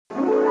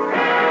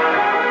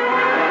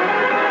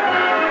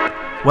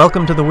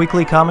Welcome to the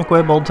weekly Comic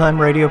Web Old Time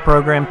Radio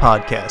Program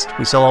podcast.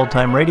 We sell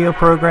old-time radio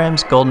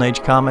programs, Golden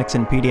Age comics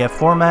in PDF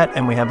format,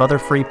 and we have other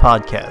free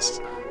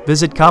podcasts.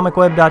 Visit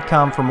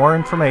comicweb.com for more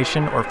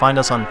information or find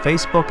us on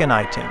Facebook and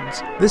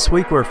iTunes. This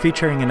week we're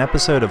featuring an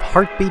episode of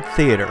Heartbeat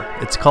Theater.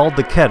 It's called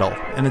The Kettle,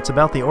 and it's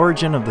about the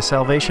origin of the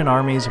Salvation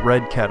Army's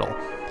Red Kettle.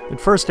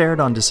 It first aired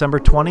on December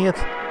 20th,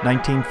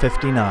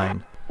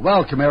 1959.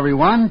 Welcome,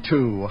 everyone,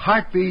 to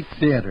Heartbeat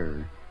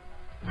Theater.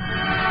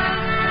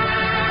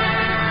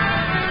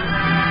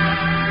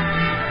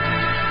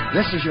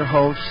 This is your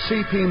host,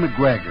 C.P.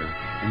 McGregor,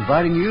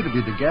 inviting you to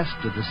be the guest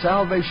of the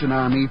Salvation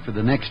Army for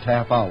the next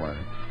half hour.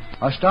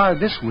 Our star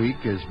this week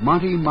is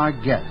Monty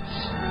Margetts.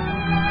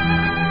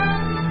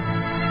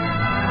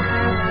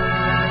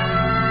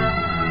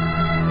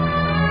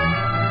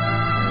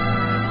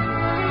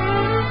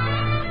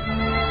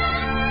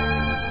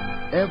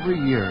 Every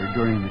year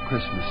during the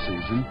Christmas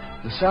season,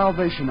 the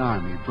Salvation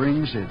Army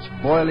brings its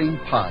boiling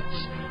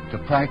pots to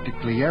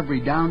practically every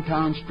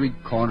downtown street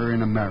corner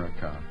in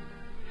America.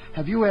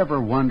 Have you ever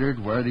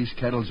wondered where these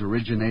kettles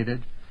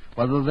originated?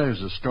 Whether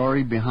there's a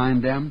story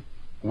behind them?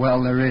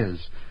 Well, there is.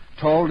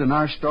 Told in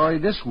our story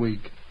this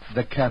week,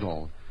 The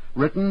Kettle,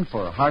 written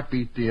for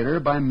Heartbeat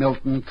Theater by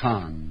Milton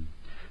Kahn.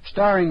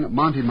 Starring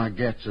Monty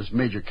Margetts as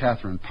Major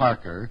Catherine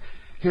Parker,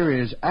 here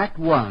is Act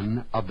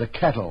One of The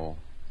Kettle.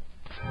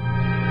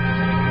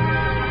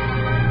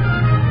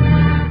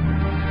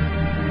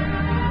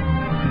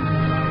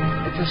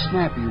 It's a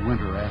snappy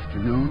winter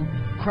afternoon.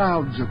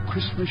 Crowds of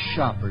Christmas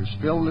shoppers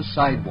fill the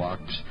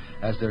sidewalks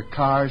as their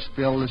cars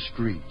fill the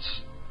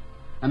streets.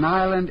 An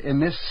island in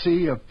this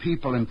sea of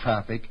people and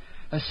traffic,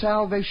 a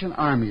Salvation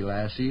Army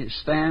lassie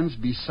stands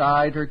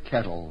beside her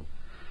kettle,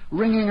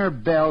 ringing her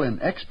bell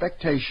in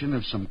expectation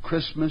of some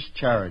Christmas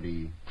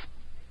charity.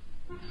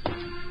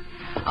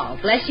 Oh,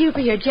 bless you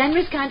for your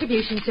generous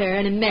contribution, sir,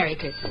 and a Merry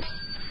Christmas.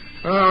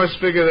 Oh, I always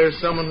figure there's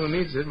someone who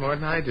needs it more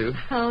than I do.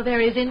 Oh, there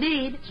is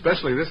indeed.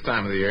 Especially this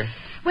time of the year.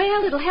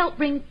 Well, it'll help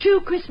bring true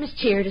Christmas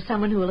cheer to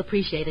someone who will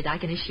appreciate it, I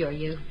can assure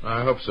you.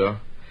 I hope so.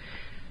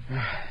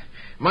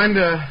 Mind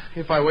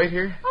if I wait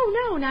here?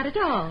 Oh, no, not at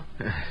all.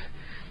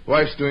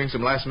 Wife's doing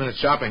some last-minute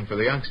shopping for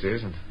the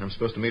youngsters, and I'm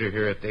supposed to meet her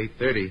here at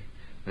 8:30.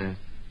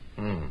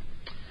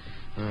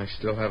 I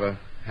still have a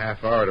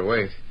half hour to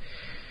wait.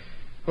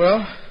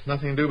 Well,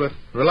 nothing to do but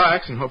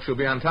relax and hope she'll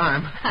be on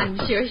time. I'm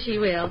sure she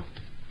will.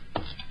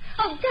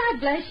 Oh, God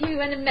bless you,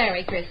 and a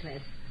Merry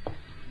Christmas.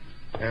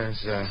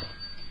 There's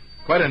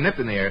quite a nip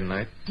in the air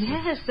tonight.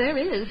 Yes, there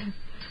is.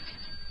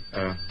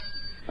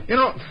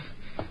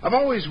 I've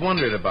always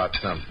wondered about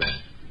something.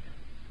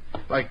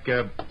 Like,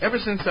 ever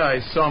since I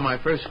saw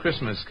my first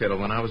Christmas kettle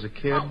when I was a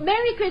kid... Oh,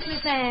 Merry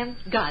Christmas, Sam.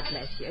 God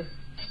bless you.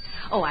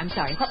 Oh, I'm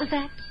sorry. What was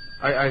that?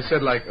 I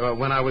said,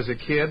 when I was a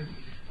kid,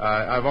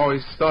 I've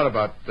always thought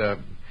about...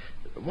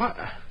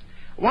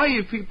 Why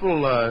you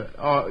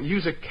people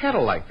use a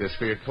kettle like this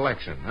for your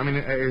collection? I mean,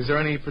 is there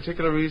any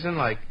particular reason?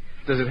 Like,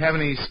 does it have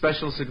any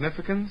special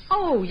significance?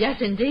 Oh, yes,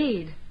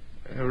 indeed.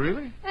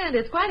 Really? And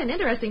it's quite an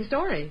interesting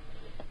story.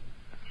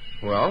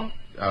 Well,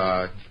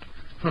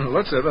 from the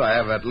looks of it, I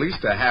have at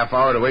least a half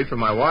hour to wait for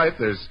my wife.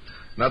 There's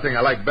nothing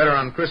I like better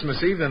on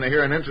Christmas Eve than to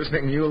hear an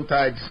interesting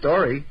Yuletide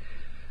story.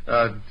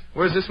 Where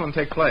does this one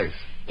take place?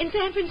 In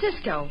San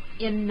Francisco,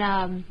 in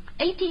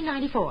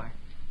 1894.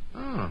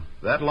 Oh,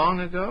 that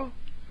long ago?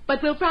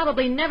 But we'll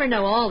probably never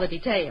know all the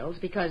details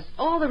because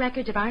all the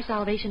records of our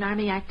Salvation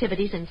Army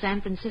activities in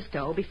San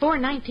Francisco before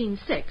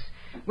 1906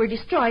 were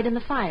destroyed in the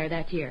fire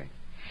that year.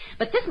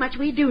 But this much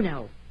we do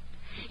know.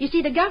 You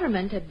see, the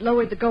government had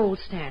lowered the gold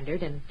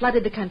standard and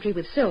flooded the country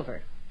with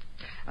silver.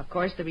 Of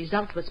course, the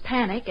result was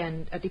panic,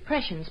 and a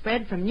depression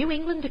spread from New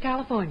England to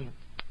California.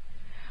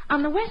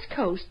 On the West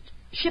Coast,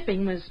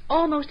 shipping was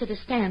almost at a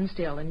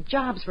standstill, and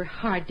jobs were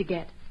hard to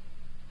get.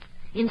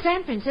 In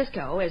San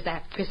Francisco, as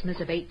that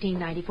Christmas of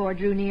 1894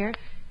 drew near,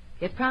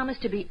 it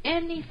promised to be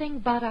anything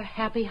but a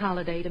happy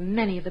holiday to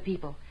many of the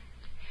people.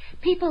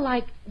 People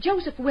like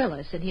Joseph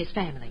Willis and his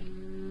family.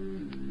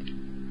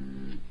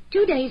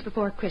 2 days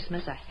before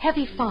Christmas, a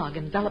heavy fog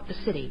enveloped the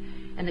city,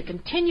 and the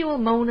continual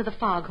moan of the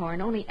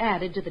foghorn only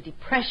added to the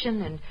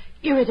depression and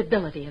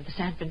irritability of the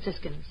San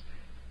Franciscans,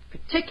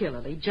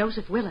 particularly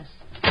Joseph Willis.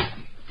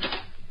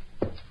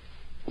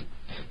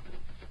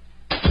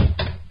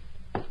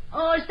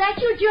 Oh, is that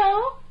you,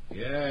 Joe?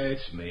 Yeah,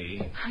 it's me.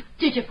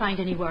 Did you find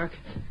any work?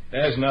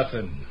 There's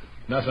nothing.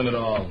 Nothing at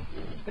all.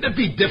 It'd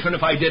be different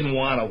if I didn't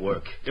want to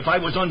work. If I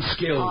was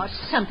unskilled. Oh,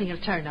 something will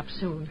turn up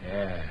soon.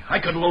 Yeah, I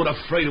could load a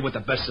freighter with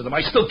the best of them.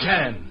 I still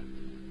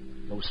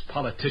can. Those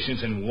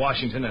politicians in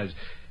Washington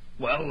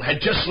had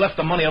just left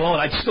the money alone.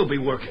 I'd still be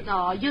working.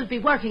 Oh, you'll be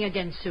working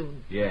again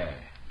soon. Yeah,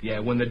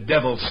 when the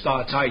devil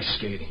starts ice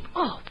skating.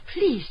 Oh,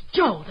 please,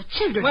 Joe, the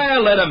children.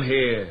 Well, let them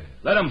hear.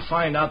 Let them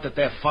find out that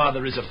their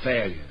father is a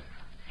failure.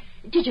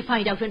 Did you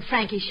find out when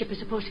Frankie's ship is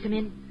supposed to come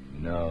in?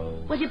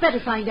 No. Well, you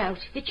better find out.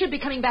 It should be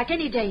coming back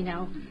any day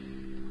now.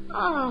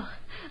 Oh,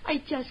 I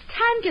just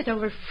can't get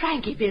over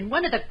Frankie being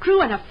one of the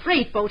crew on a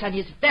freight boat on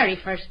his very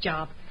first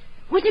job.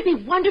 Wouldn't it be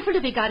wonderful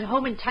if he got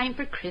home in time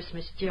for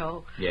Christmas,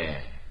 Joe?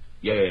 Yeah.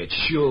 Yeah, it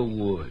sure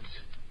would.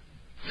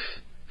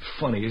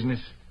 Funny, isn't it?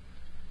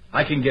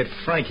 I can get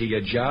Frankie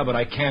a job, but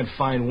I can't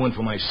find one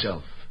for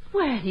myself.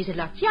 Well, he's a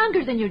lot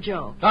younger than you,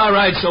 Joe. All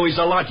right, so he's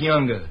a lot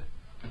younger.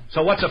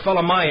 So what's a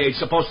fellow my age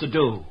supposed to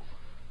do?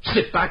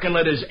 Sit back and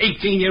let his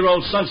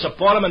 18-year-old son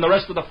support him and the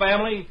rest of the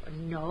family?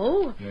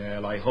 No.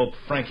 Well, I hope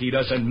Frankie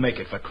doesn't make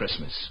it for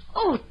Christmas.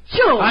 Oh,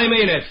 Joe! I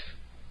mean it.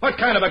 What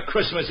kind of a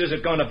Christmas is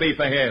it going to be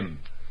for him?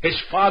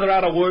 His father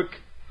out of work?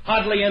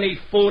 Hardly any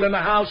food in the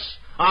house?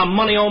 Our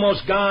money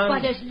almost gone?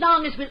 But as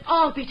long as we'll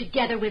all be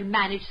together, we'll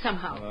manage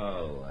somehow.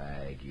 Oh,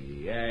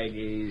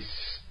 Aggie,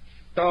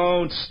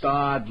 don't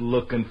start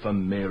looking for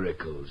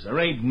miracles. There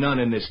ain't none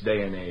in this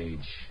day and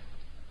age.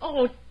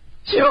 Oh,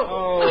 Joe.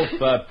 Oh,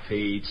 for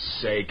Pete's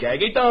sake,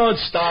 Aggie, don't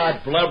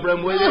start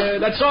blubbering with you.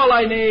 That's all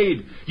I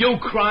need. You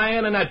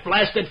crying and that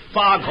blasted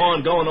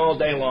foghorn going all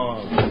day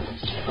long.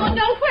 Oh,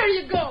 no, where are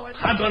you going?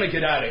 I'm going to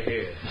get out of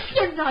here.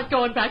 You're not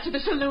going back to the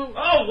saloon.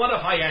 Oh, what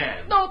if I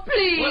am? No,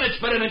 please. Well,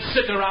 it's better than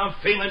sitting around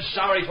feeling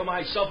sorry for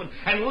myself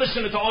and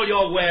listening to all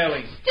your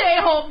wailing. Stay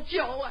home,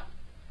 Joe.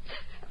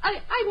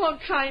 I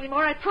won't cry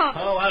anymore, I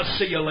promise. Oh, I'll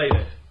see you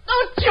later.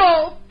 Oh,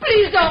 Joe,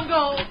 please don't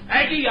go.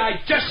 Aggie, I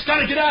just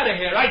got to get out of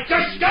here. I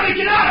just got to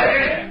get out of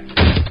here.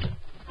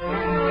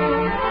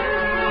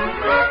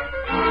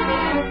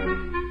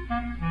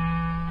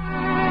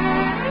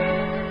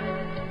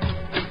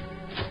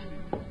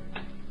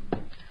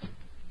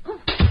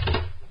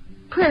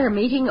 Prayer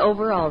meeting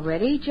over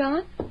already,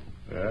 John?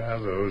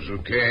 Those who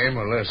came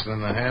were less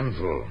than a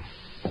handful,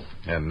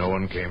 and no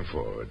one came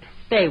forward.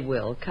 They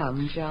will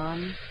come,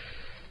 John.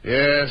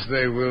 Yes,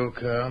 they will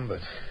come, but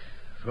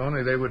if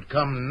only they would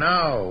come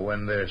now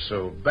when they're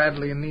so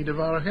badly in need of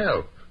our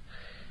help.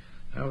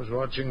 I was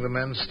watching the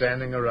men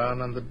standing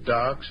around on the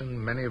docks, and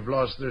many have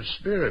lost their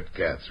spirit,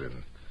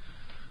 Catherine.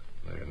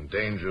 They're in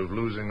danger of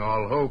losing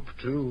all hope,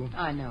 too.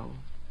 I know.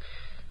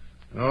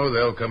 Oh,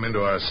 they'll come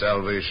into our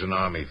Salvation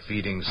Army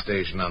feeding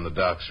station on the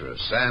docks for a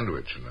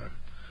sandwich and a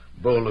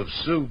bowl of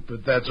soup,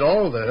 but that's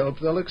all the help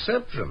they'll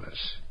accept from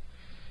us.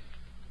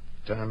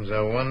 Times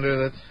I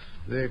wonder that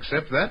they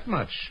accept that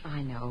much.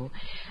 I know.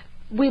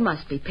 We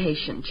must be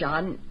patient,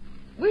 John.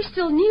 We're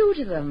still new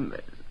to them.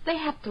 They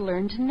have to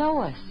learn to know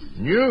us.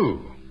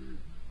 New?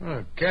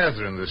 Well,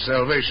 Catherine, the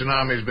Salvation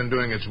Army's been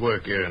doing its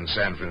work here in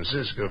San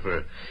Francisco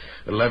for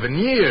 11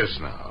 years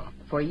now.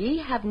 For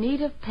ye have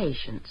need of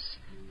patience,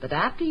 but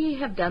after ye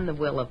have done the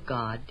will of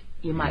God,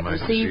 you might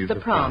receive the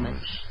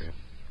promise.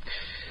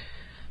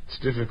 It's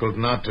difficult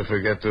not to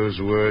forget those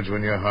words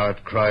when your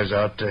heart cries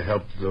out to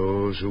help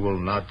those who will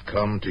not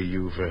come to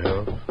you for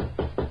help.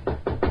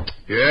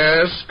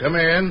 Yes, come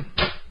in.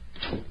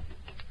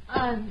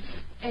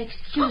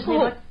 Excuse me,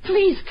 but...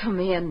 Please come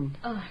in.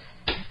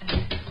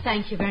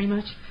 Thank you very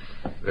much.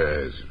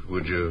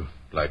 Would you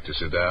like to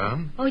sit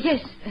down? Oh,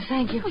 yes,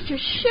 thank you. Oh, you're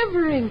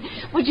shivering.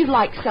 Would you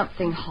like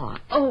something hot?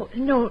 Oh,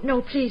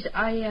 no, please.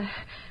 I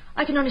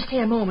can only stay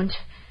a moment.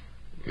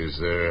 Is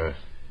there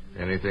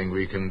anything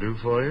we can do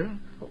for you?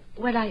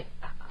 Well,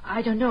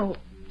 I don't know.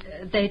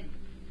 They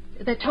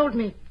told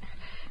me...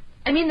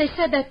 I mean, they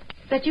said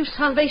that you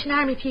Salvation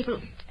Army people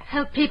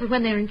help people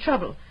when they're in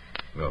trouble.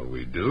 Well,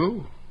 we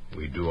do.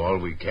 We do all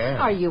we can.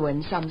 Are you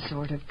in some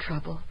sort of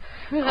trouble?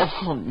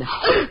 Oh, no.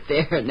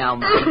 There now,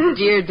 my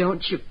dear,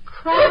 don't you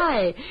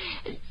cry.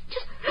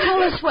 Just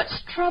tell us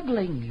what's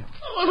troubling you.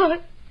 Oh,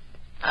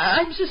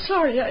 I'm so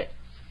sorry.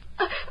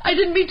 I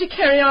didn't mean to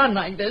carry on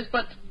like this,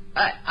 but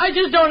I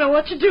just don't know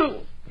what to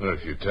do. Well,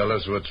 if you tell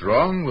us what's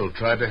wrong, we'll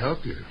try to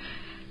help you.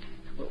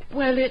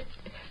 Well,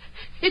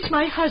 it's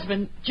my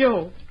husband,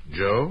 Joe.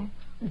 Joe?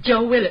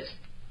 Joe Willis.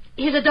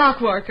 He's a dock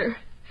worker.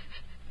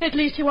 At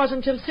least he was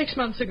until 6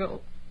 months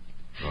ago.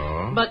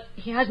 Oh? But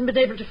he hasn't been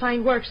able to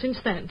find work since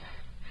then.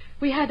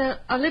 We had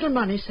a little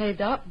money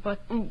saved up, but...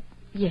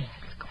 Yes,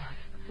 go on.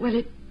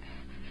 Well,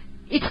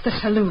 it's the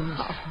saloon.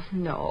 Oh,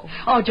 no.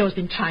 Oh, Joe's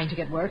been trying to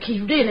get work.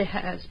 He really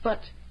has. But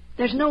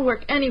there's no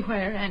work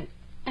anywhere, and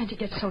he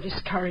gets so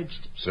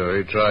discouraged. So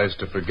he tries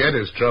to forget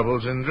his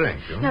troubles in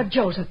drink, huh? Now,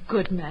 Joe's a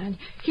good man.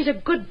 He's a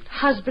good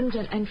husband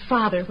and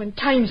father when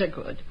times are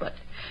good. But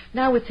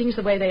now with things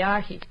the way they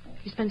are, he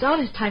spends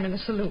all his time in the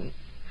saloon.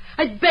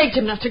 I begged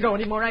him not to go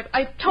anymore.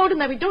 I told him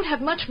that we don't have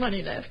much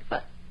money left,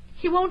 but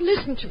he won't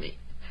listen to me.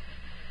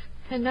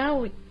 And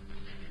now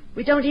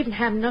we don't even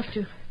have enough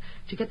to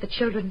get the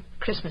children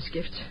Christmas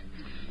gifts.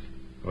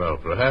 Well,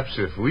 perhaps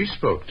if we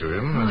spoke to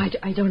him... Oh,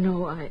 I don't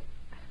know.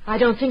 I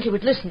don't think he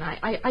would listen.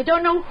 I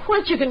don't know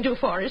what you can do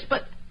for us,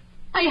 but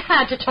I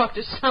had to talk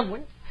to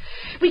someone.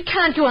 We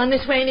can't go on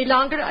this way any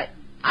longer. I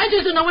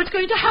just don't know what's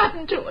going to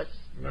happen to us.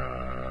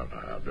 No,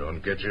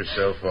 don't get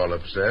yourself all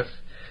upset.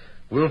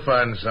 We'll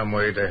find some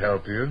way to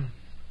help you.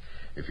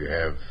 If you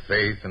have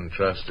faith and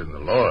trust in the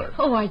Lord.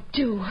 Oh, I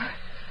do.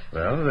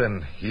 Well,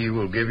 then he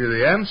will give you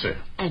the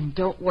answer. And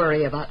don't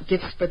worry about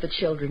gifts for the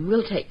children.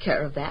 We'll take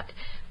care of that.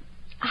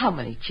 How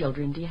many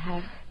children do you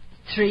have?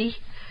 3.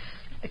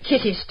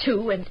 Kitty's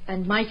 2,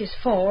 and Mike is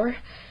 4.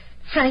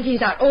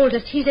 Frankie's our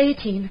oldest. He's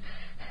 18.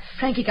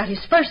 Frankie got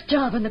his first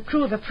job on the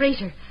crew of a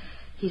freighter.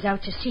 He's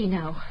out to sea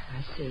now.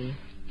 I see.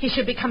 He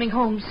should be coming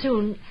home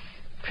soon.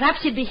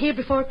 Perhaps he'd be here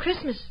before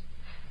Christmas.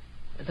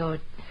 Though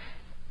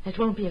it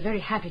won't be a very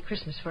happy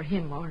Christmas for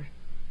him or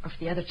for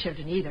the other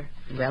children either.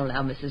 Well,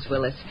 now, Mrs.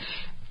 Willis,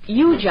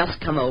 you just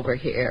come over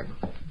here.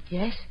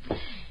 Yes?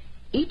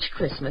 Each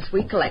Christmas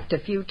we collect a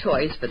few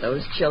toys for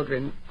those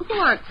children who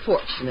aren't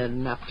fortunate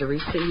enough to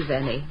receive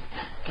any.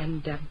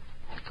 And,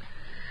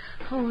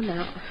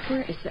 now,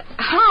 where is it?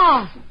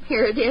 Ah,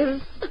 here it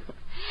is.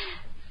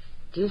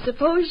 Do you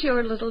suppose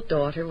your little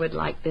daughter would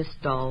like this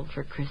doll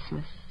for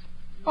Christmas?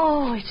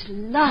 Oh, it's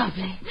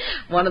lovely.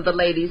 One of the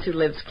ladies who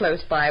lives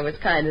close by was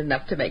kind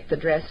enough to make the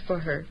dress for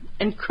her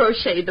and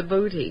crochet the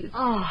booties.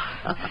 Oh.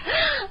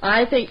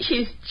 I think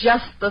she's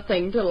just the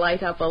thing to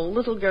light up a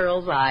little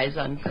girl's eyes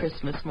on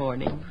Christmas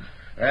morning.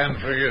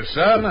 And for your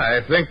son,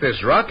 I think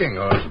this rocking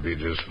horse will be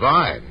just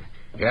fine.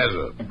 He has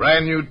a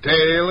brand new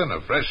tail and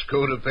a fresh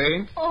coat of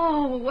paint.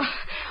 Oh,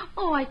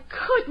 I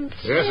couldn't.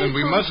 Yes, and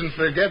we mustn't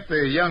forget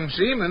the young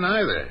seaman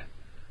either.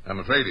 I'm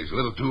afraid he's a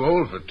little too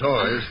old for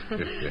toys.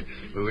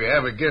 But we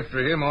have a gift for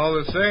him all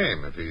the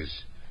same. If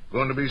he's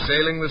going to be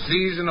sailing the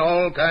seas in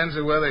all kinds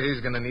of weather, he's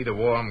going to need a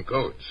warm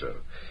coat. So,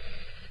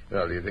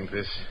 well, do you think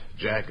this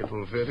jacket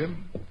will fit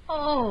him?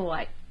 Oh,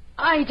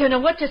 I don't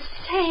know what to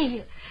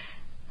say.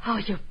 Oh,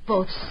 you're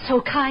both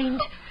so kind.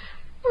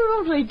 We're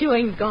only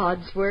doing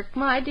God's work,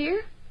 my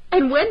dear.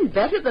 And when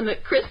better than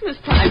at Christmas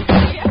time?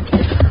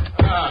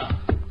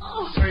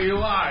 So you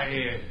are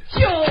here.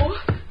 Joe!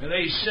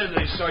 They said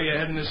they saw you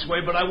heading this way,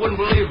 but I wouldn't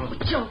believe them.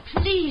 Joe,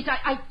 please,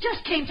 I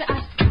just came to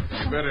ask...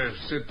 You better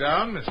sit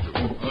down, Mr.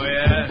 Wolf. Oh,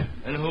 yeah?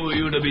 And who are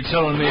you to be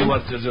telling me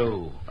what to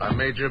do? I'm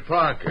Major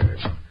Parker.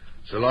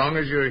 So long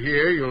as you're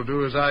here, you'll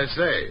do as I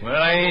say. Well,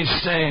 I ain't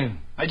staying.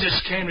 I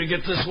just came to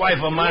get this wife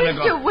of mine to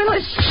go... Mr.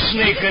 Willis...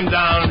 Sneaking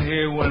down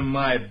here when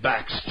my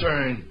back's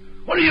turned.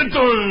 What are you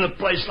doing in a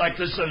place like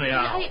this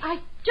anyhow? I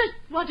just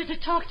wanted to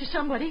talk to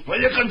somebody. Well,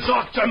 you can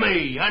talk to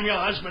me. I'm your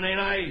husband, ain't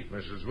I?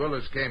 Mrs.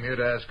 Willis came here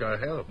to ask our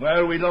help.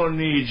 Well, we don't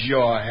need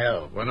your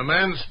help. When a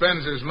man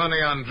spends his money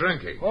on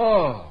drinking...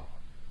 Oh,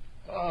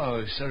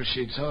 so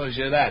she told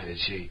you that, did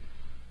she?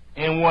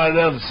 And what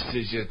else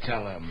did you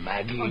tell her,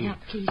 Maggie? Oh, now,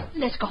 please,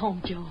 let's go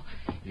home, Joe.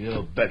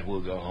 You bet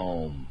we'll go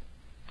home.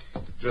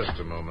 Just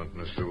a moment,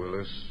 Mr.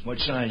 Willis.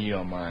 What's on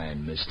your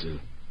mind, mister?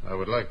 I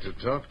would like to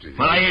talk to you.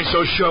 Well, I ain't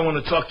so sure I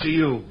want to talk to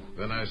you.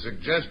 Then I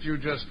suggest you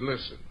just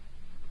listen.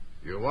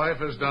 Your wife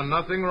has done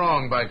nothing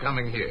wrong by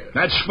coming here.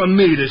 That's for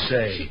me to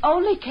say. She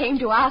only came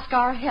to ask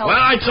our help. Well,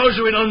 I told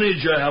you we don't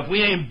need your help.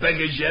 We ain't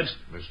beggars yet.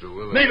 Mr.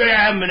 Willis... Maybe I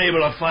haven't been able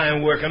to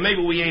find work, and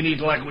maybe we ain't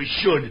eating like we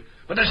should.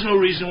 But that's no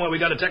reason why we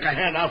got to take a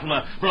hand out from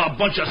a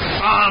bunch of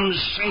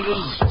Psalms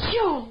singles.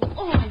 Joe!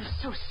 Oh, I'm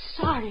so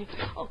sorry.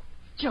 Oh,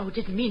 Joe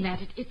didn't mean that.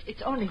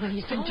 It's only when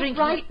he's been drinking.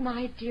 Right,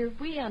 my dear.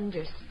 We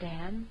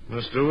understand.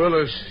 Mr.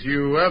 Willis,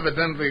 you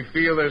evidently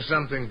feel there's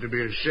something to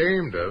be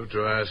ashamed of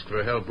to ask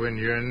for help when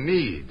you're in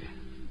need.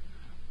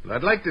 But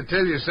I'd like to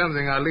tell you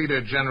something our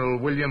leader, General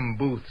William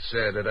Booth,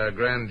 said at our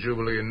Grand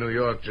Jubilee in New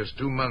York just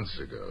 2 months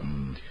ago.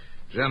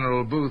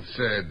 General Booth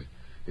said,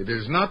 "It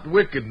is not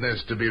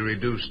wickedness to be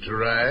reduced to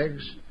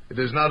rags. It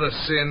is not a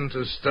sin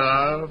to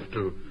starve,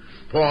 to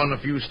pawn a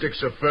few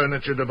sticks of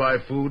furniture to buy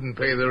food and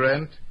pay the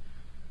rent.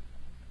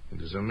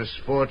 It is a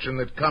misfortune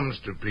that comes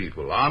to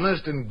people,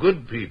 honest and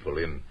good people,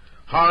 in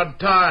hard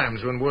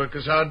times when work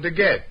is hard to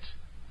get."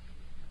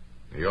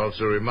 He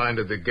also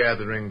reminded the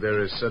gathering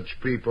there is such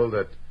people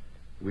that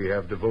we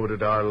have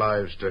devoted our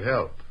lives to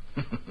help.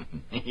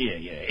 Yeah.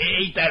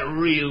 Ain't that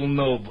real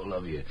noble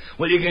of you?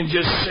 Well, you can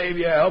just save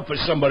your help for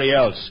somebody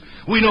else.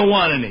 We don't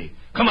want any.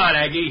 Come on,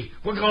 Aggie.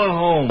 We're going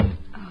home.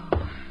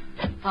 Oh,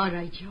 all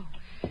right, Joe.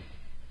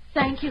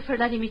 Thank you for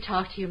letting me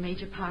talk to you,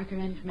 Major Parker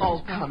and Mrs.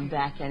 Oh, Parker. come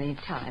back any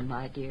time,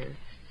 my dear.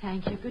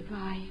 Thank you.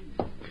 Goodbye.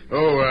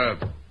 Oh,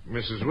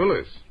 Mrs.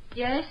 Willis,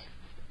 Yes?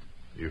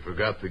 you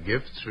forgot the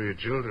gifts for your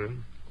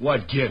children.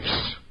 What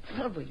gifts?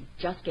 Well, we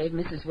just gave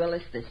Mrs.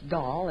 Willis this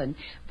doll and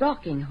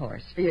rocking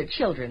horse for your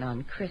children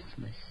on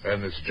Christmas.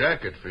 And this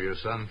jacket for your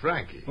son,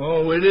 Frankie.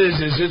 Oh, it is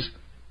it?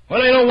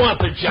 Well, they don't want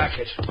the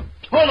jacket.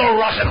 Or the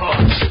rocket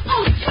horse.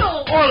 Oh,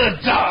 Joe! Or the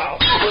doll.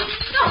 Oh,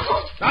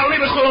 no! Now,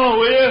 leave us alone,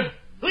 will you?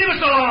 Leave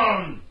us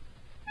alone!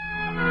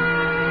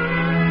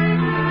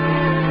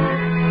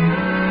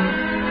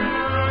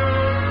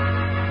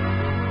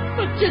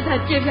 But did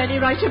that give any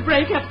right to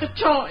break up the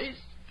toys?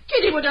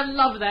 Kitty would have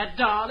loved that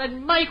doll,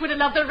 and Mike would have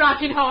loved the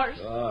rocking horse.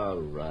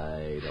 All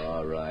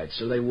right.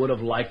 So they would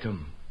have liked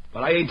him.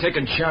 But I ain't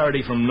taking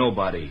charity from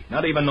nobody.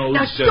 Not even those...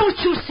 Now, don't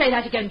you say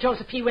that again,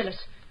 Joseph P. Willis.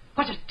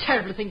 What a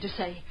terrible thing to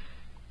say.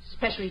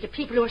 Especially to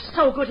people who are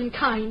so good and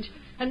kind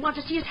and want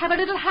to see us have a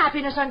little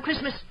happiness on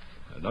Christmas.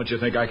 Don't you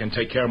think I can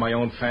take care of my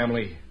own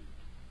family?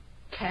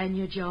 Can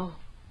you, Joe?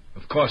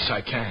 Of course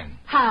I can.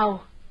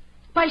 How?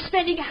 By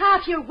spending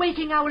half your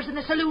waking hours in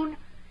the saloon?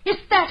 Is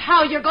that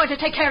how you're going to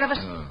take care of us?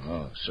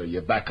 So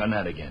you're back on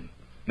that again.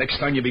 Next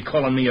time you be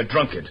calling me a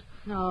drunkard.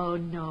 Oh,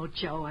 no,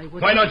 Joe, I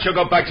wouldn't. Why don't you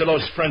go back to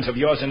those friends of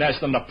yours and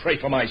ask them to pray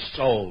for my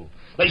soul?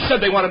 They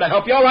said they wanted to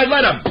help you. All right,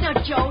 let them. Now,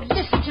 Joe,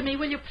 listen to me,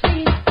 will you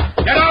please?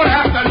 You don't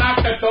have to knock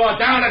the door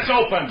down. It's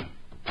open.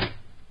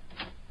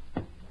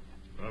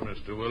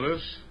 Mr.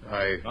 Willis,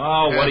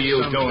 what are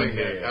you doing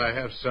here? I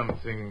have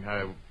something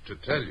to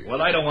tell you.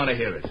 Well, I don't want to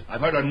hear it.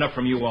 I've heard enough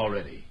from you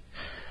already.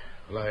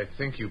 Well, I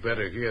think you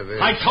better hear this.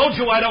 I told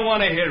you I don't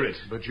want to hear it.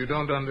 But you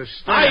don't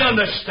understand. I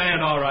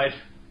understand, all right.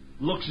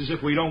 Looks as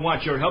if we don't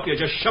want your help. You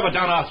just shove it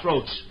down our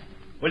throats.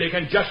 Well, you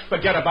can just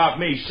forget about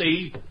me,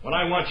 see? When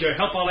I want your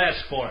help, I'll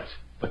ask for it.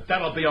 But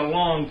that'll be a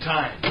long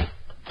time.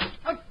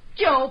 Oh,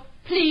 Joe,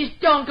 please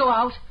don't go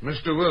out.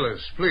 Mr.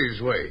 Willis, please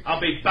wait.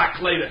 I'll be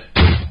back later.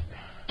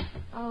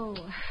 Oh,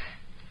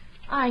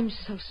 I'm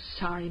so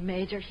sorry,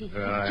 Major. He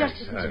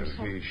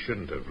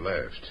shouldn't have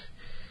left.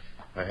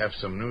 I have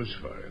some news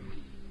for him.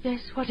 Yes,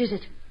 what is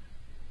it?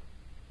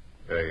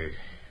 A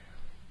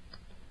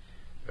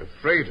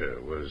freighter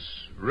was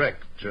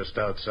wrecked just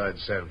outside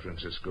San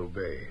Francisco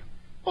Bay.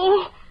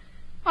 Oh,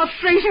 a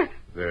freighter?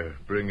 They're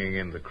bringing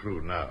in the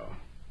crew now.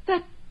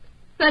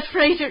 That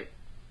freighter,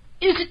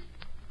 is it...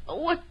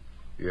 What?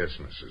 Yes,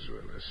 Mrs.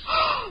 Willis.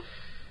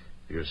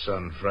 Your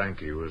son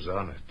Frankie was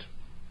on it.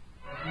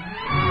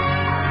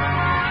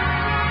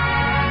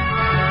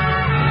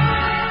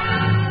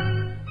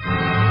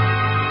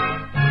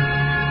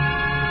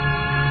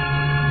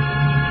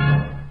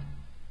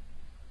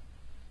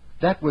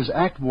 That was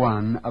Act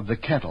One of The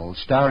Kettle,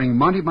 starring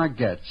Monty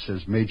Margetts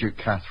as Major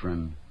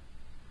Catherine.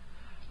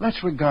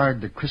 Let's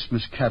regard the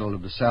Christmas kettle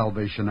of the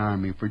Salvation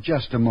Army for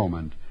just a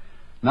moment,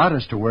 not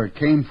as to where it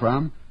came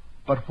from,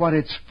 but what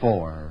it's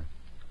for.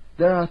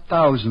 There are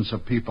thousands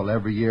of people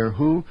every year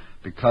who,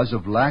 because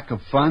of lack of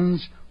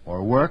funds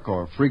or work,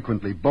 or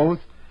frequently both,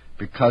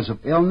 because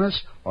of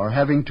illness or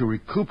having to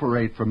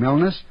recuperate from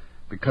illness,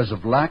 because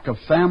of lack of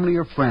family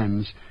or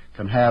friends,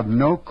 can have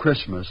no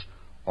Christmas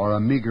or a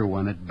meager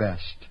one at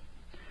best.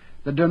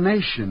 The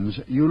donations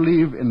you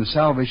leave in the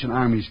Salvation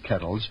Army's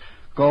kettles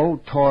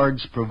go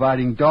towards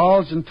providing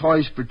dolls and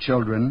toys for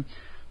children,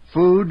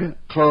 food,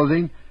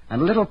 clothing,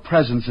 and little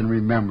presents and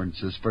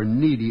remembrances for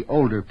needy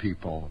older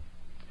people.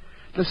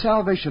 The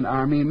Salvation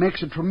Army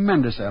makes a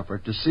tremendous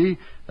effort to see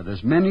that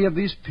as many of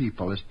these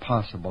people as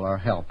possible are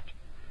helped.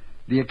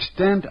 The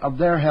extent of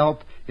their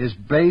help is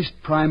based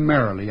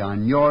primarily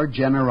on your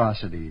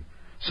generosity.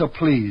 So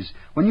please,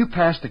 when you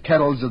pass the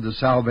kettles of the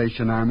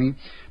Salvation Army,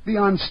 be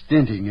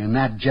unstinting in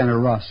that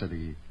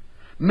generosity.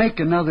 Make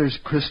another's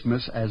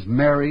Christmas as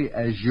merry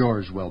as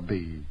yours will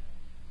be.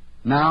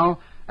 Now,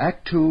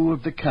 Act Two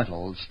of The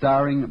Kettle,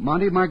 starring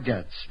Monty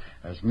Margetts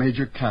as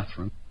Major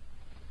Catherine.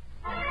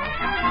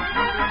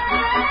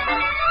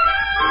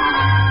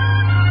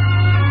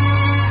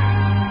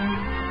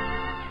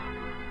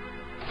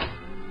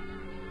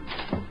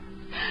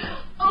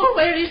 Oh,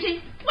 where is he?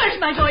 Where's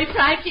my boy,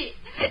 Frankie?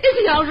 Is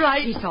he all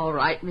right? He's all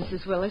right,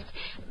 Mrs. Willis.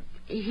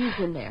 He's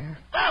in there.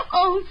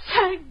 Oh,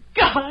 thank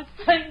God.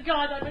 Thank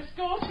God I must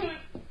go to him.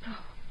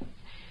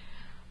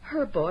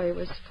 Her boy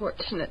was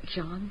fortunate,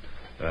 John.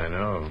 I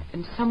know.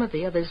 And some of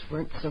the others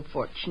weren't so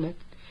fortunate.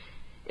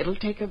 It'll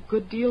take a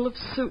good deal of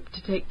soup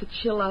to take the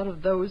chill out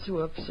of those who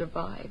have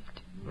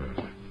survived.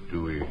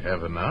 Do we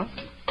have enough?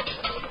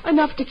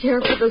 Enough to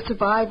care for the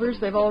survivors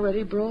they've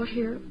already brought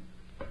here.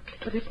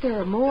 But if there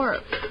are more...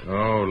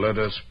 Oh, let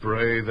us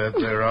pray that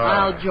there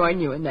are. I'll join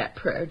you in that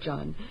prayer,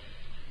 John.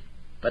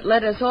 But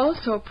let us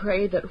also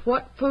pray that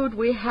what food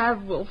we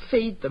have will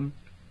feed them.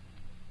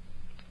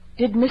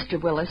 Did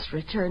Mr. Willis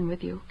return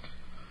with you?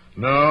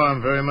 No,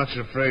 I'm very much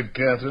afraid,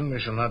 Catherine, we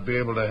shall not be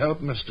able to help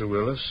Mr.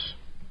 Willis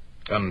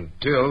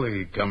until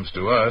he comes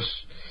to us.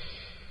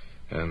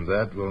 And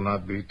that will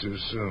not be too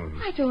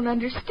soon. I don't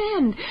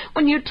understand.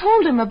 When you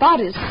told him about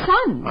his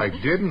son... I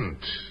didn't.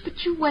 But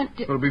you went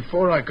to... Well,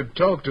 before I could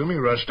talk to him, he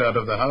rushed out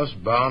of the house,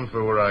 bound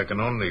for where I can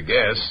only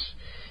guess.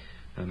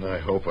 And I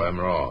hope I'm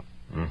wrong.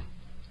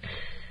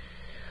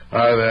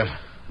 Are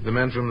the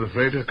men from the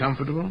freighter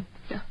comfortable?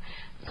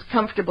 As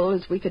comfortable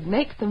as we could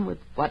make them with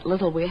what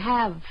little we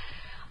have.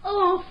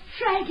 Oh,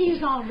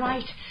 Frankie's all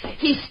right.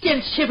 He's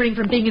still shivering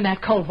from being in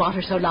that cold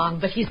water so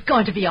long, but he's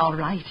going to be all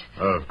right.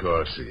 Of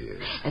course he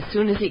is. As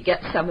soon as he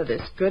gets some of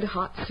this good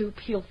hot soup,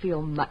 he'll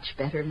feel much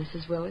better,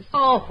 Mrs. Willis.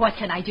 Oh, what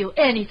can I do?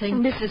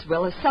 Anything. Mrs.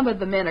 Willis, some of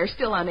the men are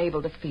still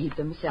unable to feed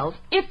themselves.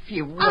 If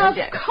you would... Of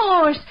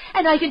course.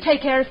 And I can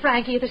take care of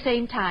Frankie at the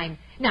same time.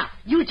 Now,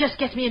 you just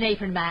get me an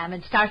apron, ma'am,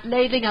 and start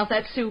ladling out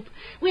that soup.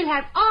 We'll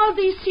have all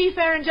these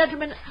seafaring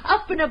gentlemen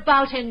up and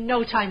about in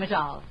no time at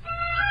all.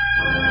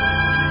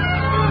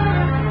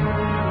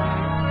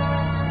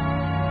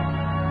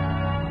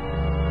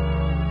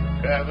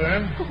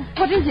 Catherine?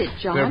 What is it,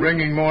 John? They're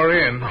bringing more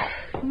in.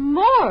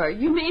 More?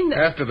 You mean that...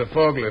 After the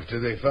fog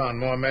lifted, they found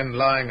more men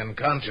lying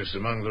unconscious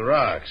among the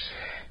rocks.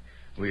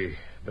 We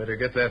better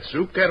get that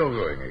soup kettle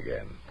going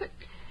again.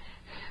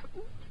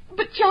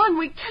 But, John,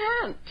 we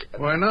can't.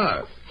 Why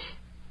not?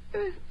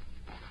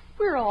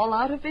 We're all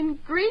out of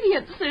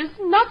ingredients. There's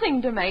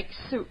nothing to make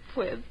soup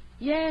with.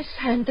 Yes,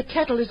 and the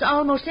kettle is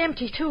almost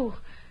empty, too.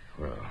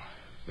 Well,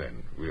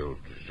 then we'll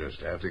just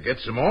have to get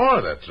some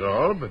more, that's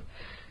all. But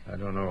I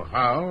don't know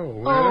how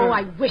or where. Oh,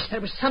 I wish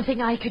there was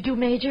something I could do,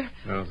 Major.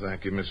 No,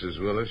 thank you, Mrs.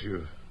 Willis.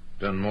 You've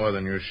done more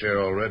than your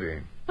share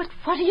already. But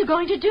what are you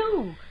going to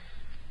do?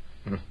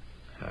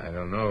 I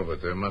don't know,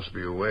 but there must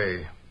be a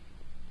way.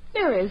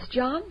 There is,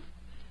 John.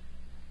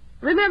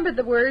 Remember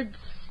the words,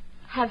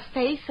 have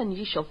faith and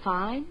ye shall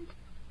find?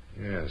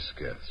 Yes,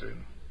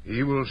 Catherine.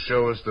 He will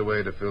show us the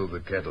way to fill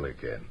the kettle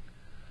again.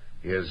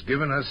 He has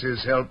given us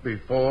his help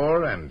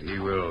before, and he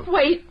will...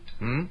 Wait.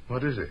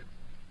 What is it?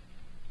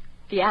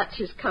 The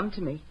answer's come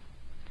to me.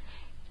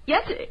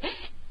 Yes,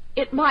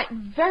 it might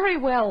very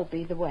well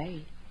be the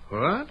way.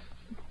 What?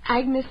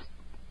 Agnes,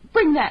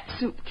 bring that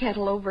soup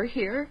kettle over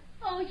here.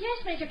 Oh,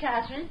 yes, Major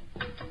Catherine.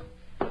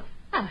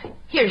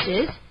 Here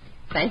it is.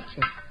 Thank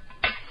you.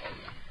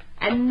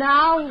 And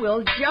now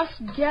we'll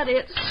just get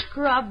it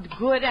scrubbed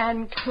good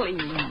and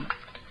clean.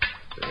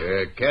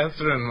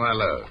 Catherine, my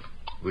love,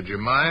 would you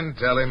mind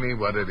telling me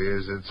what it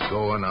is that's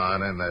going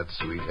on in that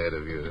sweet head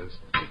of yours?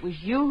 It was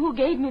you who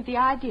gave me the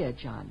idea,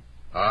 John.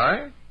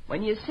 I?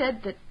 When you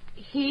said that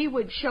he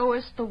would show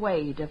us the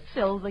way to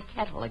fill the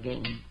kettle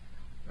again.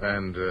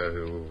 And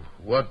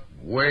what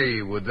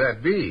way would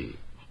that be?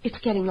 It's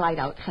getting light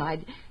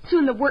outside.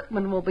 Soon the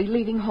workmen will be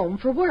leaving home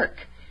for work.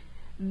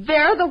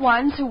 They're the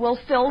ones who will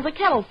fill the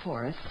kettle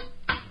for us.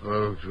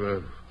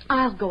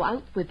 I'll go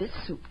out with this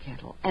soup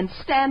kettle and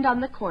stand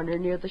on the corner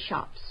near the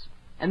shops.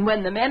 And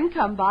when the men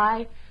come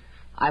by,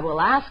 I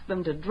will ask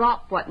them to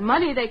drop what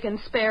money they can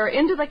spare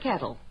into the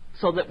kettle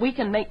so that we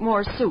can make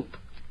more soup.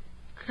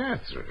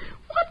 Catherine.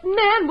 What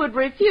man would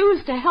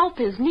refuse to help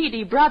his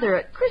needy brother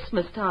at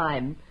Christmas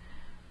time?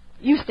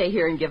 You stay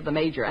here and give the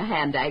Major a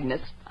hand,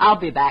 Agnes. I'll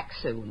be back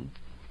soon.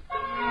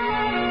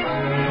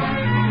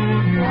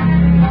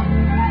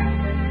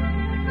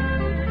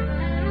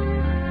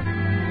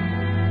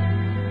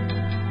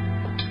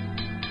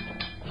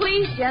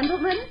 Please,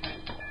 gentlemen,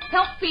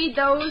 help feed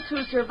those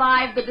who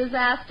survived the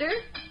disaster.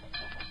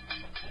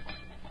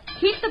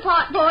 Keep the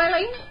pot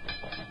boiling.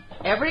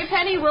 Every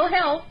penny will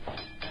help.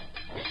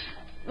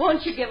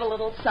 Won't you give a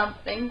little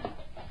something?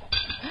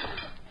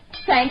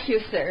 Thank you,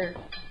 sir.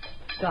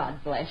 God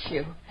bless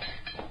you.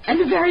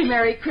 And a very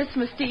Merry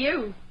Christmas to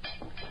you.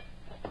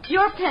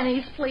 Your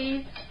pennies,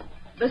 please.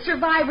 The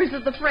survivors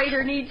of the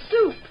freighter need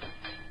soup.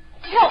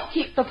 Help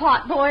keep the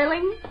pot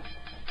boiling.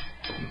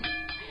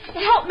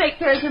 Help make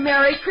theirs a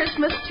Merry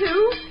Christmas,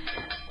 too.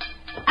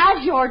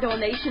 Add your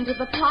donation to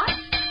the pot.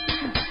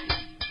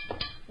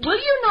 Will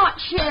you not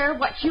share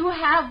what you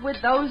have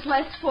with those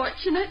less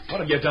fortunate? What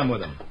have you done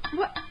with them?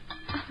 What?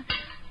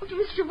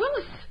 Mr.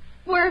 Willis,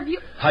 where have you...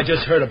 I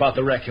just heard about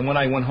the wreck, and when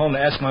I went home to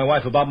ask my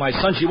wife about my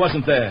son, she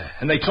wasn't there.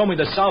 And they told me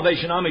the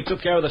Salvation Army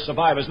took care of the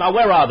survivors. Now,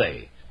 where are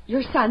they?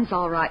 Your son's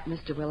all right,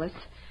 Mr. Willis.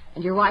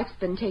 And your wife's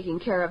been taking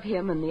care of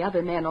him and the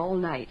other men all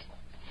night.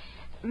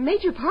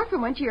 Major Parker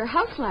went to your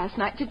house last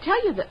night to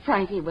tell you that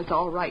Frankie was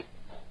all right.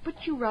 But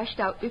you rushed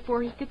out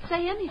before he could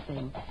say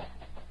anything.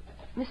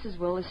 Mrs.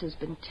 Willis has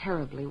been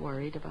terribly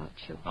worried about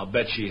you. I'll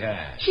bet she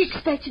has. She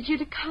expected you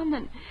to come,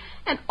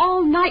 and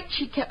all night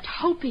she kept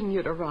hoping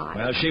you'd arrive.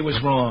 Well, she was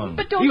wrong.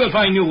 But don't Even if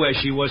I knew where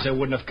she was, I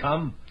wouldn't have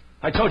come.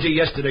 I told you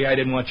yesterday I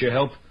didn't want your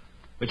help.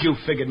 But you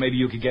figured maybe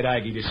you could get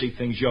Aggie to see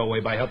things your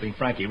way by helping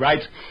Frankie,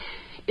 right?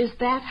 Is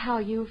that how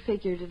you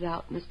figured it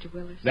out, Mr.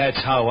 Willis?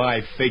 That's how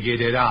I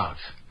figured it out.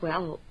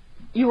 Well,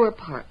 you were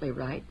partly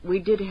right. We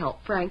did help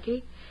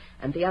Frankie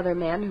and the other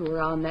men who were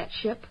on that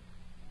ship.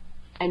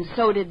 And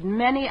so did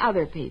many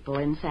other people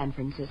in San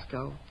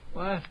Francisco.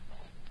 What?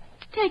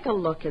 Take a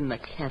look in the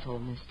kettle,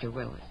 Mr.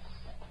 Willis.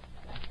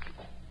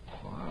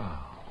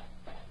 Wow.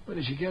 Where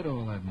did you get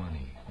all that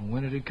money? And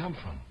when did it come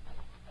from?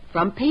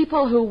 From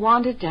people who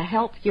wanted to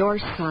help your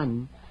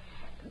son.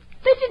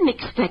 They didn't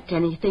expect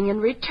anything in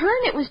return.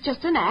 It was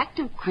just an act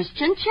of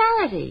Christian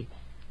charity.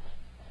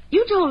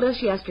 You told us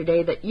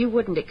yesterday that you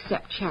wouldn't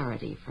accept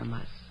charity from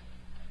us.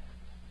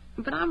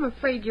 But I'm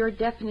afraid your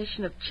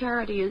definition of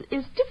charity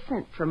is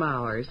different from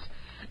ours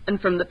and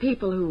from the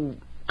people who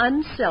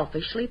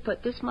unselfishly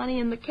put this money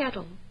in the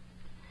kettle.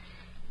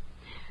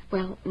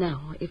 Well,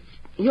 now, if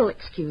you'll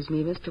excuse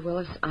me, Mr.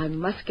 Willis, I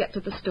must get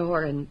to the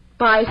store and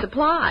buy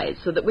supplies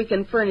so that we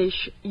can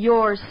furnish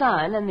your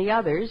son and the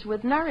others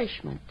with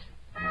nourishment.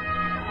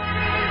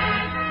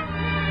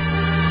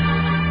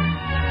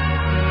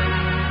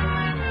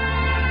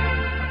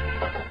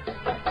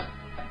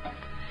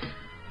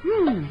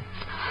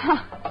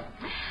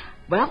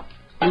 Well,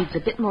 needs a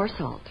bit more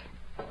salt.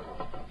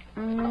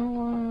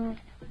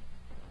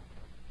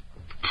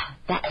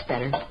 That's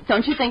better.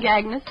 Don't you think,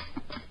 Agnes?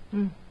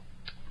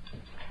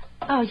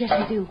 Oh, yes,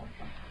 I do.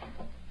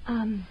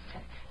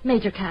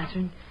 Major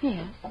Catherine.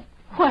 Yes?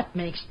 What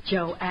makes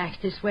Joe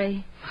act this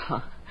way?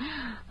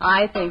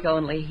 I think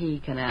only he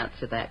can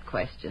answer that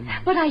question.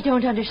 But I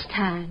don't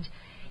understand.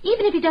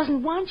 Even if he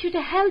doesn't want you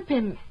to help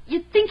him,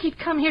 you'd think he'd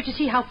come here to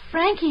see how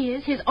Frankie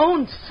is, his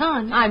own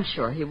son. I'm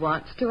sure he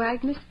wants to,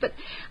 Agnes, but,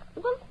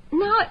 well,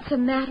 now it's a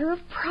matter of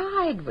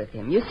pride with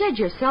him. You said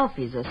yourself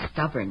he's a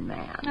stubborn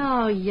man.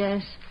 Oh,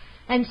 yes.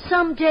 And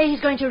someday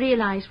he's going to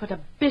realize what a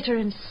bitter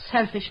and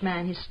selfish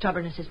man his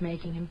stubbornness is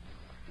making him.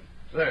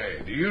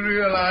 Say, do you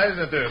realize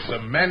that there are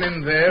some men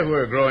in there who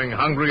are growing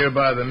hungrier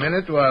by the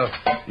minute while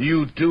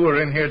you two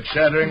are in here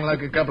chattering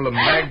like a couple of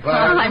magpies?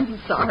 Oh,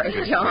 I'm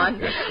sorry, John.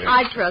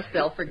 I trust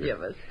they'll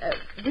forgive us.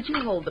 Would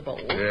you hold the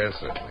bowl? Yes,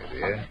 certainly,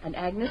 dear. And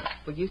Agnes,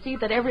 will you see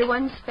that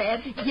everyone's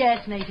fed?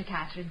 Yes, Major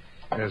Catherine.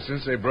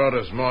 Since they brought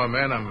us more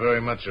men, I'm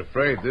very much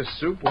afraid this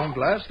soup won't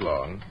last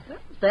long.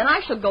 Then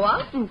I shall go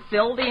out and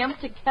fill the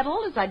empty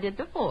kettle as I did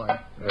before.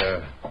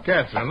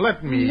 Catherine,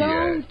 let me...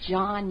 No,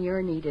 John,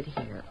 you're needed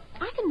here.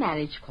 I can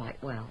manage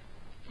quite well.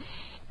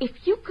 If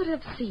you could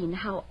have seen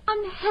how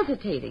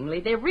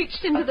unhesitatingly they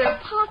reached into their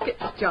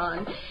pockets,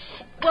 John,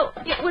 well,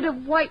 it would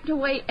have wiped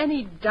away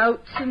any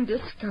doubts and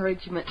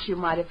discouragements you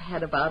might have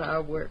had about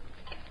our work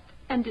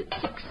and its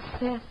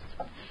success.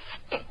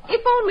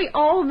 If only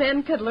all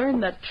men could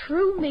learn the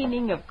true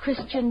meaning of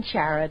Christian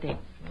charity.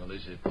 Well,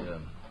 is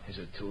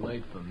it too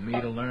late for me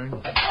to learn?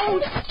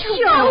 Oh,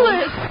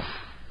 Joe!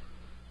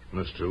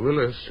 Mr.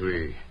 Willis,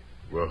 we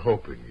were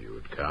hoping you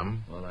would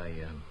come. Well,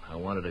 I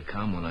wanted to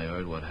come when I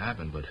heard what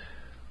happened, but...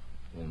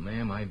 Well,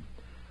 ma'am,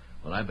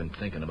 I've been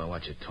thinking about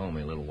what you told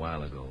me a little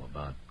while ago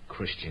about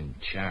Christian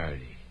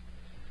charity.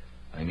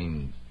 I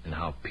mean, and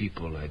how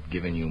people had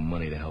given you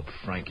money to help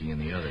Frankie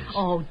and the others.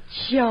 Oh,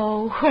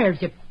 Joe, where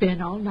have you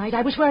been all night?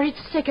 I was worried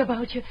sick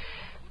about you.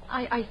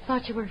 I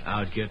thought you were...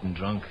 Out getting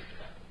drunk?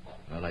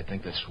 Well, I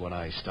think that's what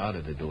I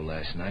started to do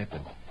last night,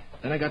 but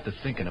then I got to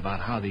thinking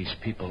about how these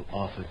people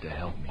offered to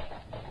help me.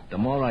 The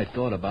more I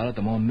thought about it,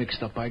 the more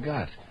mixed up I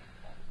got.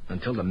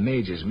 Until the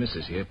Major's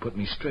missus here put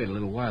me straight a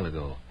little while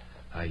ago.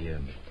 I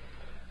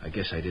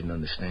guess I didn't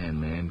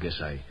understand, ma'am. Guess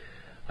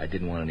I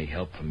didn't want any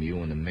help from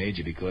you and the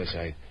Major because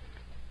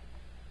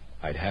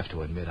I'd have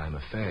to admit I'm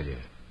a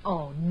failure.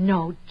 Oh,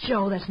 no,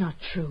 Joe, that's not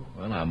true.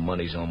 Well, our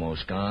money's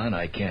almost gone.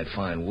 I can't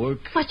find work.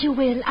 But you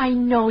will. I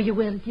know you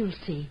will. You'll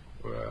see.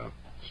 Well,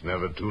 it's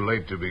never too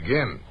late to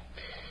begin.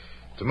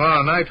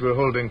 Tomorrow night we're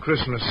holding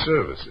Christmas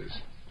services.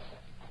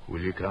 Will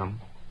you come?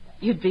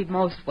 You'd be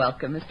most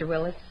welcome, Mr.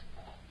 Willis.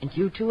 And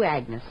you too,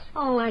 Agnes.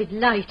 Oh, I'd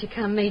like to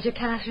come, Major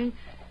Catherine.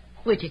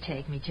 Would you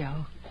take me,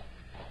 Joe?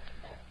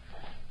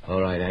 All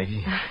right,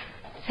 Aggie.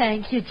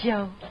 Thank you,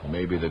 Joe.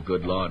 Maybe the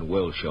good Lord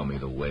will show me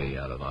the way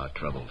out of our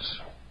troubles.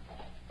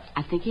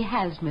 I think he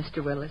has,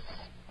 Mr. Willis.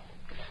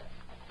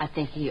 I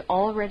think he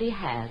already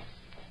has.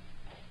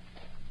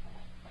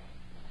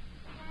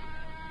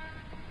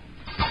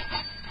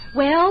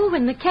 Well,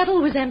 when the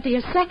kettle was empty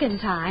a second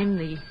time,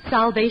 the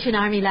Salvation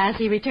Army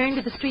lassie returned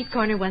to the street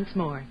corner once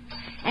more.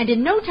 And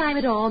in no time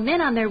at all,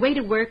 men on their way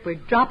to work were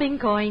dropping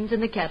coins in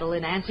the kettle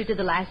in answer to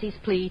the lassie's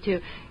plea to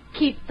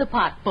keep the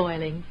pot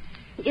boiling.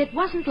 It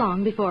wasn't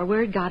long before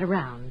word got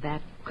around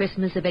that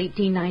Christmas of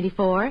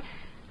 1894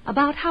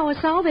 about how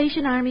a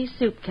Salvation Army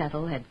soup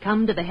kettle had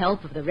come to the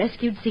help of the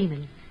rescued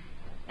seamen.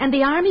 And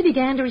the Army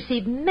began to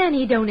receive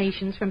many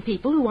donations from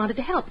people who wanted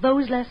to help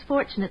those less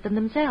fortunate than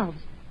themselves.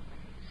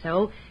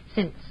 So,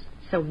 since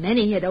so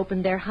many had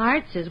opened their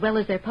hearts as well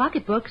as their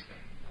pocketbooks,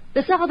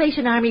 the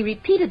Salvation Army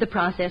repeated the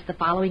process the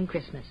following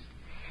Christmas.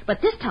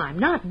 But this time,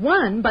 not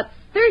one, but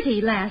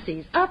 30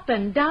 lassies up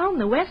and down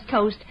the West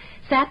Coast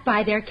sat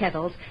by their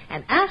kettles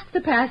and asked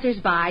the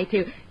passers-by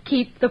to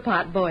keep the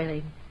pot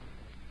boiling.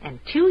 And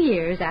 2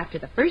 years after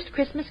the first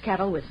Christmas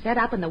kettle was set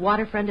up in the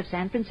waterfront of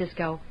San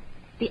Francisco,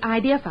 the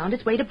idea found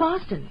its way to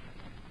Boston,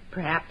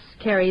 perhaps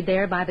carried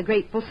there by the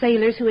grateful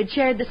sailors who had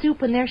shared the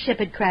soup when their ship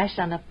had crashed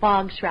on the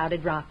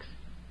fog-shrouded rocks.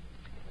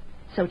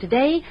 So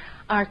today,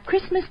 our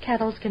Christmas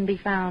kettles can be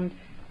found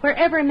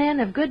wherever men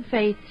of good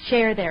faith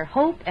share their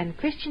hope and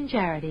Christian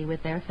charity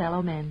with their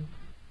fellow men.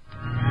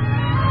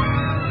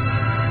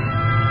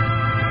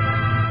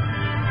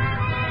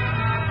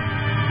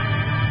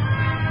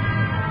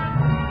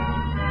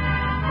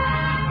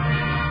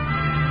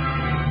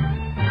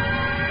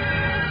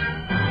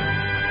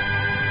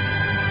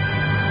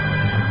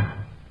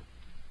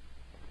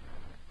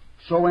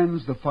 So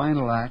ends the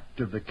final act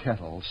of The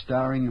Kettle,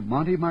 starring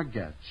Monty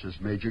Margetts as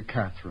Major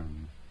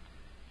Catherine.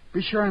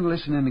 Be sure and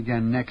listen in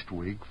again next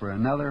week for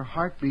another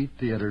Heartbeat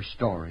Theater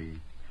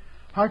story.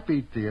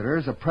 Heartbeat Theater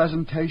is a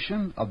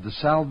presentation of the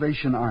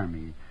Salvation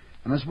Army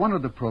and is one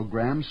of the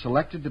programs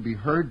selected to be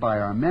heard by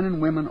our men and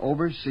women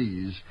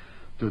overseas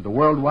through the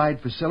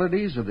worldwide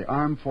facilities of the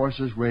Armed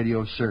Forces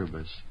Radio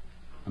Service.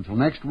 Until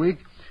next week,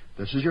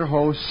 this is your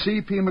host,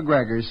 C.P.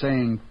 McGregor,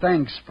 saying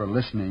thanks for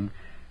listening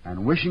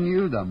and wishing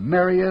you the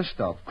merriest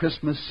of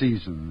Christmas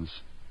seasons.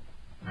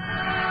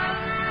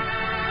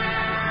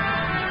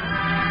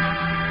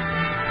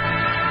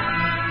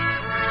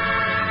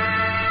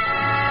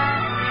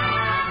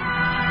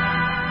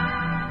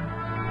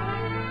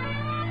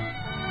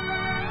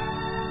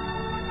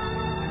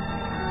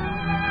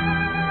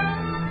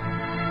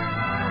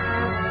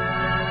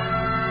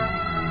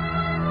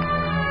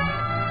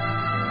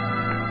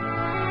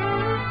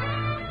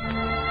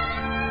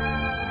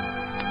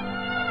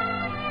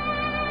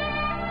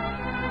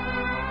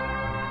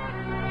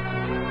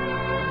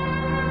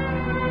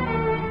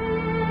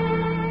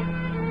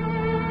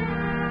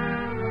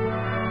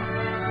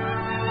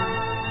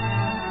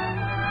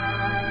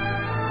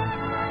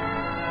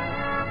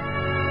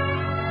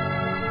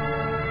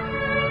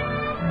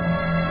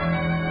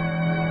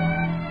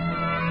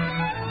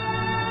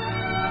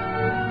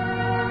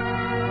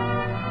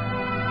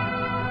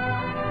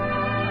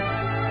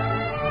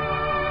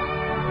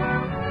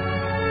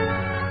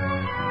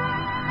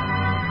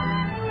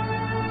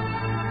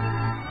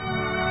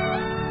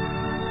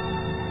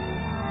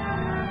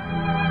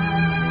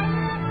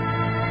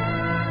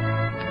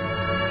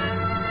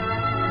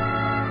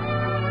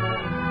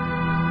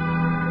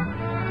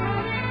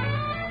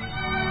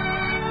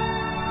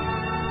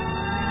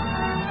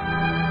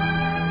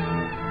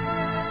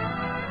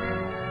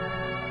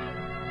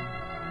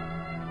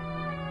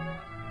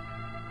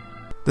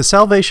 The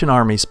Salvation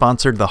Army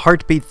sponsored the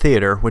Heartbeat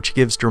Theater, which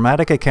gives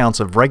dramatic accounts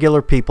of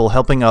regular people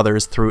helping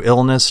others through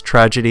illness,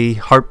 tragedy,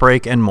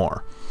 heartbreak, and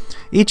more.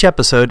 Each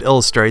episode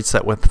illustrates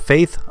that with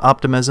faith,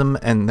 optimism,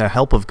 and the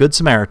help of good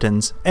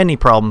Samaritans, any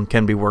problem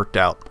can be worked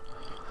out.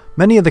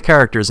 Many of the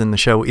characters in the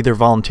show either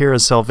volunteer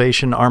as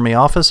Salvation Army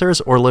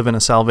officers or live in a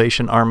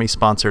Salvation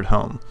Army-sponsored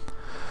home.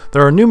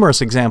 There are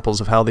numerous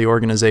examples of how the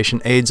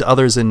organization aids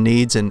others in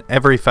needs in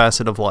every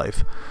facet of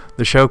life.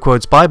 The show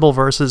quotes Bible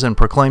verses and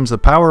proclaims the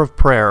power of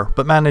prayer,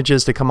 but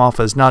manages to come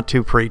off as not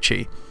too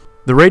preachy.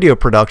 The radio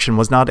production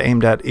was not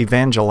aimed at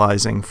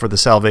evangelizing for the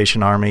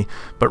Salvation Army,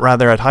 but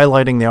rather at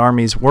highlighting the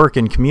Army's work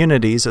in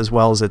communities as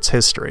well as its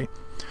history.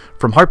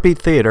 From Heartbeat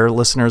Theater,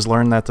 listeners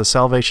learn that the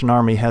Salvation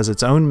Army has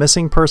its own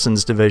missing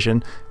persons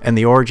division and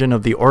the origin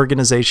of the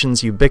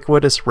organization's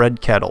ubiquitous red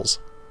kettles.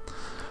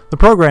 The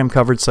program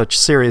covered such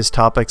serious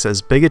topics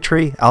as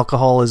bigotry,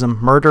 alcoholism,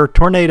 murder,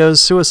 tornadoes,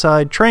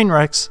 suicide, train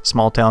wrecks,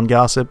 small-town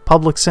gossip,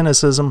 public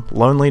cynicism,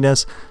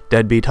 loneliness,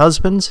 deadbeat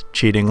husbands,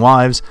 cheating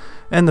wives,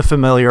 and the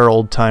familiar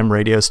old-time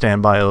radio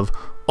standby of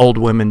old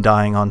women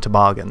dying on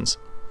toboggans.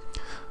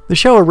 The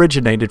show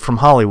originated from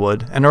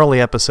Hollywood, and early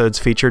episodes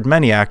featured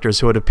many actors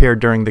who had appeared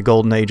during the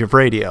golden age of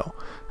radio.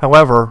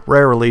 However,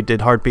 rarely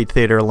did Heartbeat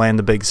Theater land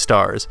the big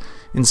stars.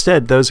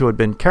 Instead, those who had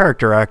been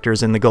character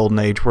actors in the golden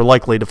age were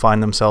likely to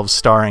find themselves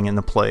starring in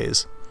the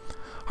plays.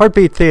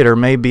 Heartbeat Theater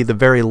may be the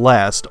very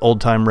last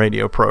old-time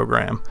radio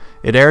program.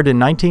 It aired in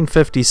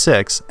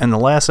 1956, and the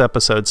last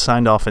episode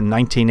signed off in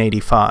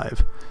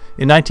 1985.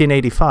 In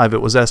 1985,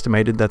 it was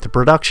estimated that the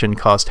production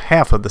cost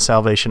half of the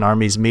Salvation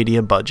Army's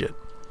media budget.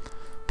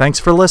 Thanks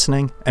for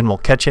listening, and we'll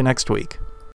catch you next week.